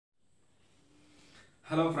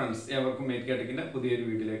Hello friends, everyone മേറ്റ്കാട്ടിക്കിന്റെ പുതിയൊരു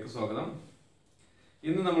വീഡിയോയിലേക്ക് സ്വാഗതം.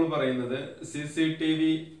 ഇന്ന് നമ്മൾ പറയുന്നത് CCTV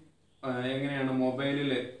എങ്ങനെയാണ്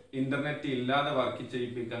മൊബൈലിൽ ഇന്റർനെറ്റ് ഇല്ലാതെ വർക്ക്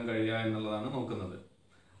ചെയ്യിപ്പിക്കാൻ കഴിയുക എന്നുള്ളതാണ് നോക്കുന്നത്.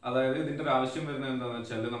 അതായത് ഇതിന്റെ ഒരു ആവശ്യം വരുന്നത് എന്താണെന്ന്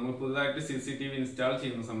വെച്ചാൽ നമ്മൾ പുതുതായിട്ട് CCTV ഇൻസ്റ്റാൾ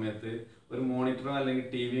ചെയ്യുന്ന സമയത്ത് ഒരു മോണിറ്ററോ അല്ലെങ്കിൽ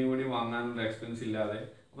ടിവിയും കൂടി വാങ്ങാനുള്ള എക്സ്പെൻസ് ഇല്ലാതെ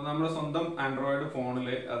അപ്പോൾ നമ്മുടെ സ്വന്തം ആൻഡ്രോയിഡ് ഫോണിൽ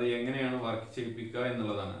അത് എങ്ങനെയാണ് വർക്ക് ചെയ്യിപ്പിക്കുക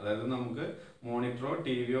എന്നുള്ളതാണ്. അതായത് നമുക്ക് മോണിറ്ററോ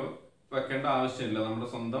ടിവിയോ വെക്കേണ്ട ആവശ്യമില്ല. നമ്മുടെ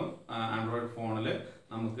സ്വന്തം ആൻഡ്രോയിഡ് ഫോണിൽ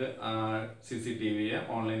നമുക്ക് CCTVയെ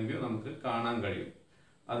ഓൺലൈൻ വ്യൂ നമുക്ക് കാണാൻ കഴിയും.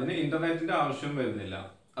 അതിന് ഇന്റർനെറ്റിന്റെ ആവശ്യം വരുന്നില്ല.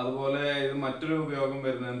 അതുപോലെ ഇത് മറ്റൊരു ഉപയോഗം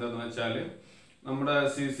വരുന്നത് എന്താണെന്ന് വെച്ചാൽ നമ്മുടെ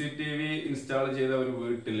CCTV ഇൻസ്റ്റാൾ ചെയ്ത ഒരു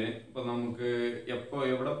വീട്ടിൽ ഇപ്പോൾ നമുക്ക്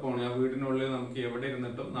എവിടെ പോകണം ആ വീടിനുള്ളിൽ നമുക്ക് എവിടെ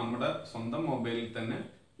ഇരുന്നിട്ടും നമ്മുടെ സ്വന്തം മൊബൈലിൽ തന്നെ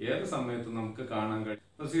ഏത് സമയത്തും നമുക്ക് കാണാൻ കഴിയും.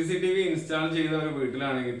 ഇപ്പോൾ CCTV ഇൻസ്റ്റാൾ ചെയ്ത ഒരു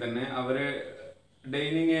വീട്ടിലാണെങ്കിൽ തന്നെ അവര്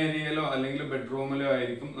ഡൈനിങ് ഏരിയയിലോ അല്ലെങ്കിൽ ബെഡ്റൂമിലോ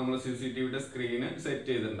ആയിരിക്കും നമ്മൾ CCTVയുടെ സ്ക്രീന് സെറ്റ്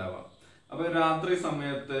ചെയ്തിട്ടുണ്ടാവാം. അപ്പോൾ രാത്രി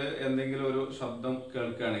സമയത്ത് എന്തെങ്കിലും ഒരു ശബ്ദം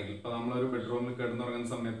കേൾക്കുകയാണെങ്കിൽ ഇപ്പോൾ നമ്മളൊരു ബെഡ്റൂമിൽ കിടന്നുറങ്ങുന്ന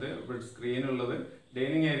സമയത്ത് സ്ക്രീൻ ഉള്ളത്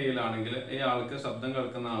ഡൈനിങ് ഏരിയയിലാണെങ്കിൽ ഈ ആൾക്ക് ശബ്ദം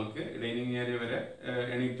കേൾക്കുന്ന ആൾക്ക് ഡൈനിങ് ഏരിയ വരെ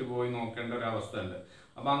എണീറ്റ് പോയി നോക്കേണ്ട ഒരു അവസ്ഥ ഉണ്ട്.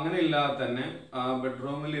 അപ്പോൾ അങ്ങനെ ഇല്ലാതെ തന്നെ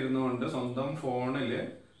ബെഡ്റൂമിൽ ഇരുന്നുകൊണ്ട് സ്വന്തം ഫോണിൽ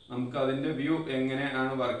നമുക്ക് അതിന്റെ വ്യൂ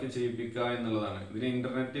എങ്ങനെയാണ് വർക്ക് ചെയ്യിപ്പിക്കുക എന്നുള്ളതാണ്. ഇതിന്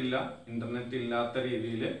ഇന്റർനെറ്റ് ഇല്ലാത്ത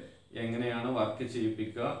രീതിയിൽ എങ്ങനെയാണ് വർക്ക്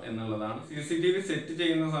ചെയ്യിപ്പിക്കുക എന്നുള്ളതാണ്. CCTV സെറ്റ്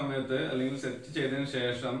ചെയ്യുന്ന സമയത്ത് അല്ലെങ്കിൽ സെറ്റ് ചെയ്തതിന്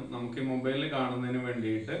ശേഷം നമുക്ക് ഈ മൊബൈലിൽ കാണുന്നതിന്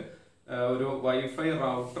വേണ്ടിയിട്ട് ഒരു വൈഫൈ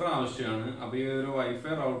റൗട്ടർ ആവശ്യമാണ്. അപ്പോൾ ഈ ഒരു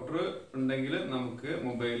വൈഫൈ റൗട്ടർ ഉണ്ടെങ്കിൽ നമുക്ക്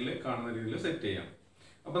മൊബൈലിൽ കാണുന്ന രീതിയിൽ സെറ്റ് ചെയ്യാം.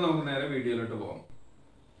 അപ്പോൾ നമുക്ക് നേരെ വീഡിയോയിലോട്ട് പോകാം.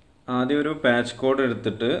 ആദ്യം ഒരു പാച്ച് കോഡ്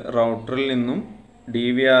എടുത്തിട്ട് റൗട്ടറിൽ നിന്നും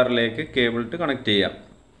DVRലേക്ക് കേബിൾ ഇട്ട് കണക്ട് ചെയ്യാം.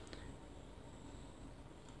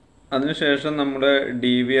 അതിനുശേഷം നമ്മുടെ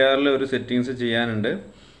DVRൽ ഒരു സെറ്റിങ്സ് ചെയ്യാനുണ്ട്.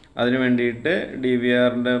 അതിനു വേണ്ടിയിട്ട്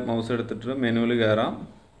DVRന്റെ മൗസ് എടുത്തിട്ട് മെനുവിൽ കയറാം.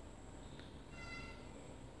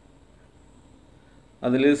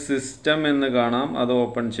 അതിൽ സിസ്റ്റം എന്ന് കാണാം, അത്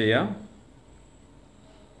ഓപ്പൺ ചെയ്യാം.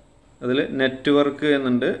 അതിൽ നെറ്റ്വർക്ക്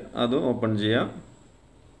എന്നുണ്ട്, അത് ഓപ്പൺ ചെയ്യാം.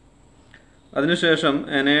 അതിനുശേഷം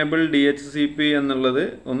എനേബിൾ DHCP എന്നുള്ളത്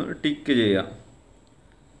ഒന്ന് ടിക്ക് ചെയ്യാം.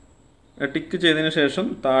 ടിക്ക് ചെയ്തതിന് ശേഷം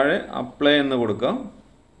താഴെ അപ്ലൈ എന്ന് കൊടുക്കാം.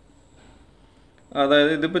 അതായത്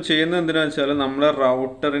ഇതിപ്പോൾ ചെയ്യുന്നത് എന്തിനാണെന്ന് വെച്ചാൽ നമ്മുടെ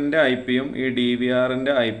റൗട്ടറിൻ്റെ IP-യും ഈ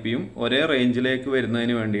DVRൻ്റെ IP-യും ഒരേ റേഞ്ചിലേക്ക്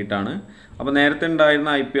വരുന്നതിന് വേണ്ടിയിട്ടാണ്. അപ്പോൾ നേരത്തെ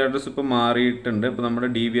ഉണ്ടായിരുന്ന IP അഡ്രസ്സ് ഇപ്പോൾ മാറിയിട്ടുണ്ട്. ഇപ്പോൾ നമ്മുടെ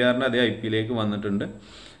DVRൻ്റെ അതേ IP-യിലേക്ക് വന്നിട്ടുണ്ട്.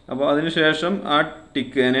 അപ്പോൾ അതിനുശേഷം ആ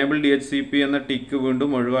ടിക്ക് എനേബിൾ DHCP എന്ന ടിക്ക്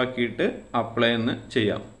വീണ്ടും ഒഴിവാക്കിയിട്ട് അപ്ലൈ എന്ന്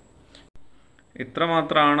ചെയ്യാം. ഇത്ര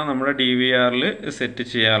മാത്രമാണ് നമ്മുടെ DVRൽ സെറ്റ്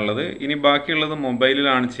ചെയ്യാനുള്ളത്. ഇനി ബാക്കിയുള്ളത്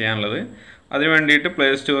മൊബൈലിലാണ് ചെയ്യാനുള്ളത്. അതിനു വേണ്ടിയിട്ട് പ്ലേ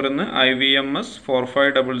സ്റ്റോറിൽ നിന്ന് IVMS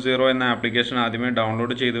 4500 എന്ന ആപ്ലിക്കേഷൻ ആദ്യമേ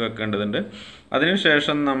ഡൗൺലോഡ് ചെയ്ത് വെക്കേണ്ടതുണ്ട്.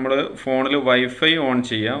 അതിനുശേഷം നമ്മൾ ഫോണിൽ വൈഫൈ ഓൺ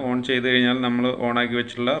ചെയ്യുക. ഓൺ ചെയ്ത് കഴിഞ്ഞാൽ നമ്മൾ ഓണാക്കി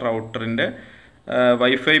വെച്ചിട്ടുള്ള റൗട്ടറിൻ്റെ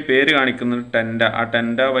വൈഫൈ പേര് കാണിക്കുന്നത്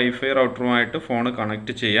ടെൻഡ വൈഫൈ റൗട്ടറുമായിട്ട് ഫോൺ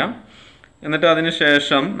കണക്ട് ചെയ്യാം. എന്നിട്ട് അതിന്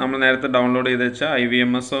ശേഷം നമ്മൾ നേരത്തെ ഡൗൺലോഡ് ചെയ്ത് വെച്ച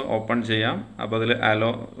IVMS ഓപ്പൺ ചെയ്യാം. അപ്പോൾ അതിൽ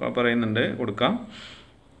അലോ പറയുന്നുണ്ട്, കൊടുക്കാം.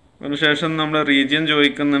 അതിനുശേഷം നമ്മൾ റീജിയൻ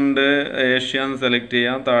ചോദിക്കുന്നുണ്ട്, ഏഷ്യ എന്ന് സെലക്ട്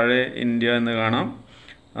ചെയ്യാം. താഴെ ഇന്ത്യ എന്ന് കാണാം,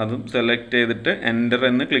 അതും സെലക്ട് ചെയ്തിട്ട് എൻ്റർ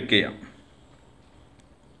എന്ന് ക്ലിക്ക് ചെയ്യാം.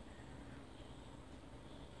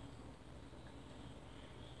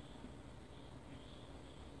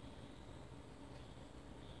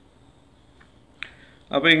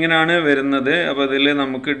 അപ്പോൾ ഇങ്ങനെയാണ് വരുന്നത്. അപ്പോൾ ഇതിൽ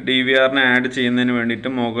നമുക്ക് DVRനെ ആഡ് ചെയ്യുന്നതിന് വേണ്ടിയിട്ട്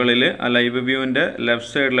മുകളിൽ ആ ലൈവ് വ്യൂവിൻ്റെ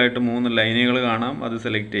ലെഫ്റ്റ് സൈഡിലായിട്ട് 3 ലൈനുകൾ കാണാം, അത്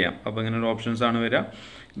സെലക്ട് ചെയ്യാം. അപ്പോൾ ഇങ്ങനെ ഒരു ഓപ്ഷൻസ് ആണ് വരിക.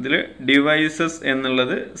 ഇതിൽ ഡിവൈസസ്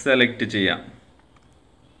എന്നുള്ളത് സെലക്ട് ചെയ്യാം.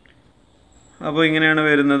 അപ്പോൾ ഇങ്ങനെയാണ്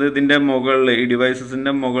വരുന്നത്. ഇതിൻ്റെ മുകളിൽ ഈ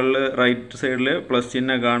ഡിവൈസസിൻ്റെ മുകളിൽ റൈറ്റ് സൈഡിൽ പ്ലസ്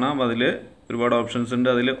ചിഹ്നം കാണാം. അതിൽ ഒരുപാട് ഓപ്ഷൻസ് ഉണ്ട്.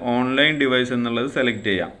 അതിൽ ഓൺലൈൻ ഡിവൈസ് എന്നുള്ളത് സെലക്ട്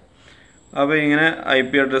ചെയ്യാം. അപ്പോൾ ഇങ്ങനെ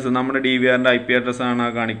IP അഡ്രസ്സ് നമ്മുടെ DVRൻ്റെ IP അഡ്രസ്സാണ്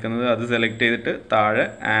കാണിക്കുന്നത്, അത് സെലക്ട് ചെയ്തിട്ട് താഴെ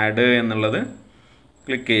ആഡ് എന്നുള്ളത്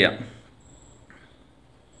ക്ലിക്ക് ചെയ്യാം.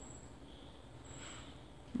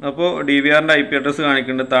 അപ്പോൾ DVRൻ്റെ IP അഡ്രസ്സ്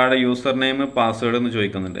കാണിക്കുന്നുണ്ട്. താഴെ യൂസർ നെയിം പാസ്വേഡ് എന്ന്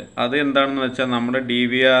ചോദിക്കുന്നുണ്ട്. അത് എന്താണെന്ന് വെച്ചാൽ നമ്മുടെ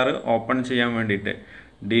DVR ഓപ്പൺ ചെയ്യാൻ വേണ്ടിയിട്ട്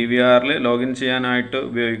DVRൽ ലോഗിൻ ചെയ്യാനായിട്ട്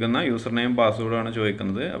ഉപയോഗിക്കുന്ന യൂസർ നെയിം പാസ്വേഡാണ്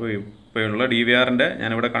ചോദിക്കുന്നത്. അപ്പോൾ ഇപ്പോഴുള്ള DVRൻ്റെ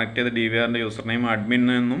ഞാനിവിടെ കണക്ട് ചെയ്ത DVRൻ്റെ യൂസർ നെയിം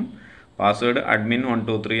അഡ്മിൻ എന്നും പാസ്വേഡ് admin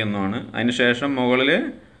 123 എന്നുമാണ്. അതിനുശേഷം മുകളിൽ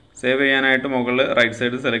സേവ് ചെയ്യാനായിട്ട് മുകളിൽ റൈറ്റ്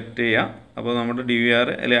സൈഡ് സെലക്ട് ചെയ്യുക. അപ്പോൾ നമ്മുടെ DVR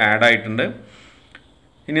അതിൽ ആഡ് ആയിട്ടുണ്ട്.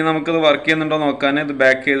 ഇനി നമുക്കത് വർക്ക് ചെയ്യുന്നുണ്ടോ നോക്കാൻ ഇത്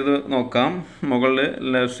ബാക്ക് ചെയ്ത് നോക്കാം. മുകളിൽ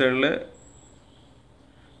ലെഫ്റ്റ് സൈഡിൽ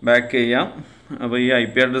ബാക്ക് ചെയ്യാം. അപ്പോൾ ഈ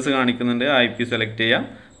IP അഡ്രസ്സ് കാണിക്കുന്നുണ്ട്, IP സെലക്ട് ചെയ്യാം.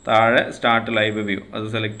 താഴെ സ്റ്റാർട്ട് ലൈവ് വ്യൂ അത്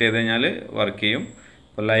സെലക്ട് ചെയ്ത് കഴിഞ്ഞാൽ വർക്ക് ചെയ്യും.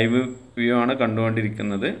 അപ്പോൾ ലൈവ് വ്യൂ ആണ്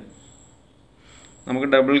കണ്ടുകൊണ്ടിരിക്കുന്നത്. നമുക്ക്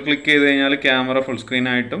ഡബിൾ ക്ലിക്ക് ചെയ്ത് കഴിഞ്ഞാൽ ക്യാമറ ഫുൾ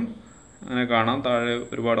സ്ക്രീനായിട്ടും അങ്ങനെ കാണാം. താഴെ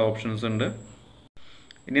ഒരുപാട് ഓപ്ഷൻസ് ഉണ്ട്.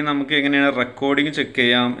 ഇനി നമുക്ക് എങ്ങനെയാണ് റെക്കോർഡിംഗ് ചെക്ക്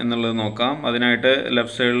ചെയ്യാം എന്നുള്ളത് നോക്കാം. അതിനായിട്ട്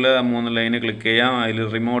ലെഫ്റ്റ് സൈഡിൽ 3 ലൈന് ക്ലിക്ക് ചെയ്യാം. അതിൽ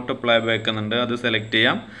റിമോട്ട് പ്ലേ ബാക്ക് എന്നുണ്ട്, അത് സെലക്ട്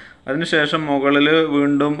ചെയ്യാം. അതിനുശേഷം മുകളിൽ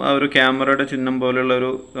വീണ്ടും ഒരു ക്യാമറയുടെ ചിഹ്നം പോലെയുള്ള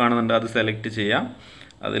ഒരു കാണുന്നുണ്ട്, അത് സെലക്ട് ചെയ്യാം.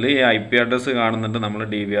 അതിൽ ഈ IP അഡ്രസ്സ് കാണുന്നുണ്ട്, നമ്മൾ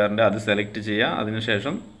DVRൻ്റെ, അത് സെലക്ട് ചെയ്യുക.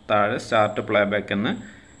 അതിനുശേഷം താഴെ സ്റ്റാർട്ട് പ്ലേ ബാക്ക് എന്ന്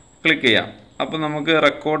ക്ലിക്ക് ചെയ്യാം. അപ്പോൾ നമുക്ക്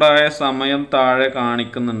റെക്കോർഡായ സമയം താഴെ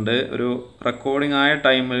കാണിക്കുന്നുണ്ട്. ഒരു റെക്കോർഡിംഗ് ആയ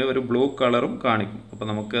ടൈമിൽ ഒരു ബ്ലൂ കളറും കാണിക്കും. അപ്പോൾ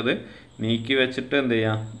നമുക്കത് നീക്കി വെച്ചിട്ട് എന്ത്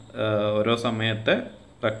ചെയ്യാം, ഓരോ സമയത്തെ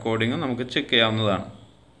റെക്കോർഡിങ്ങും നമുക്ക് ചെക്ക് ചെയ്യാവുന്നതാണ്.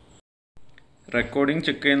 റെക്കോർഡിംഗ്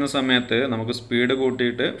ചെക്ക് ചെയ്യുന്ന സമയത്ത് നമുക്ക് സ്പീഡ്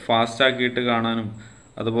കൂട്ടിയിട്ട് ഫാസ്റ്റ് ആക്കിയിട്ട് കാണാനും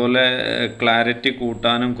അതുപോലെ ക്ലാരിറ്റി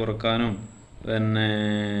കൂട്ടാനും കുറക്കാനും പിന്നെ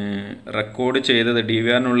റെക്കോർഡ് ചെയ്തത്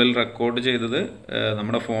DVRനുള്ളിൽ റെക്കോർഡ് ചെയ്തത്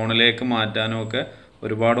നമ്മുടെ ഫോണിലേക്ക് മാറ്റാനും ഒക്കെ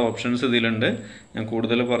ഒരുപാട് ഓപ്ഷൻസ് ഇതിലുണ്ട്. ഞാൻ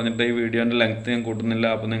കൂടുതൽ പറഞ്ഞിട്ട് ഈ വീഡിയോൻ്റെ ലെങ്ത്ത് ഞാൻ കൂട്ടുന്നില്ല,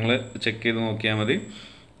 അപ്പോൾ നിങ്ങൾ ചെക്ക് ചെയ്ത് നോക്കിയാൽ മതി.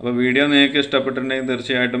 അപ്പോൾ വീഡിയോ നിങ്ങൾക്ക് ഇഷ്ടപ്പെട്ടിട്ടുണ്ടെങ്കിൽ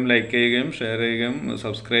തീർച്ചയായിട്ടും ലൈക്ക് ചെയ്യുകയും ഷെയർ ചെയ്യുകയും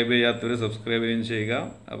സബ്സ്ക്രൈബ് ചെയ്യാത്തവർ സബ്സ്ക്രൈബ് ചെയ്യുകയും ചെയ്യുക.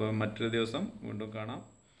 അപ്പോൾ മറ്റൊരു ദിവസം വീണ്ടും കാണാം.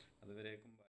 അതുവരേക്കും